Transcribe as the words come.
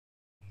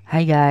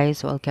Hi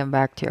guys, welcome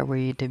back to our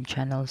YouTube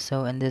channel.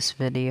 So in this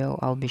video,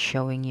 I'll be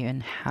showing you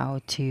on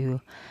how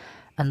to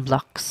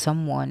unblock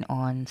someone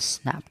on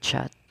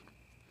Snapchat.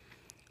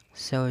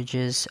 So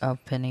just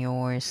open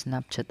your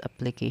Snapchat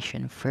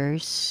application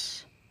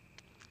first.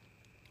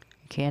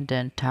 Okay, and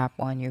then tap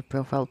on your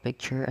profile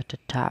picture at the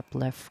top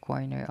left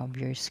corner of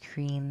your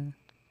screen.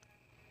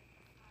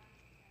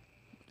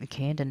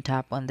 Okay, and then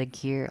tap on the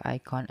gear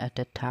icon at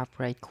the top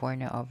right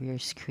corner of your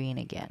screen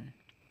again.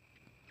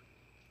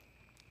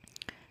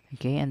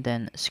 Okay, and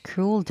then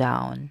scroll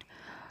down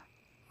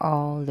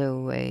all the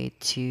way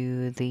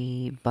to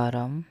the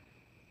bottom.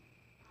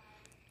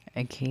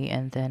 Okay,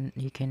 and then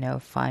you can now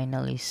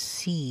finally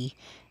see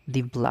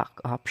the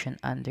block option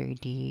under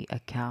the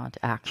account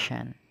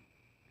actions,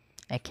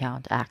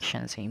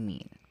 I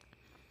mean.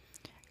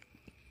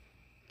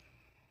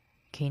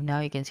 Okay, now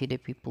you can see the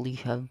people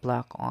you have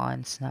blocked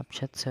on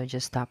Snapchat. So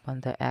just tap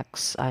on the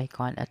X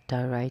icon at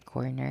the right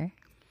corner,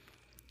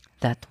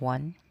 that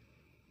one.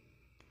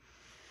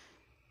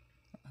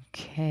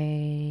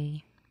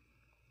 Okay,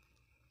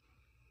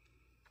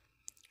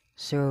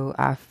 so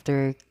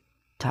after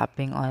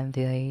tapping on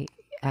the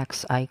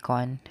X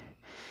icon,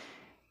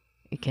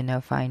 you can now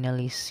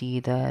finally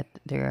see that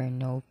there are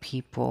no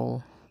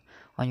people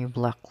on your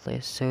block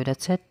list. So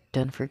that's it.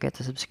 Don't forget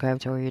to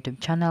subscribe to our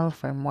YouTube channel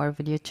for more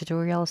video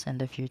tutorials in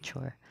the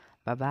future.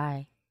 Bye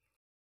bye.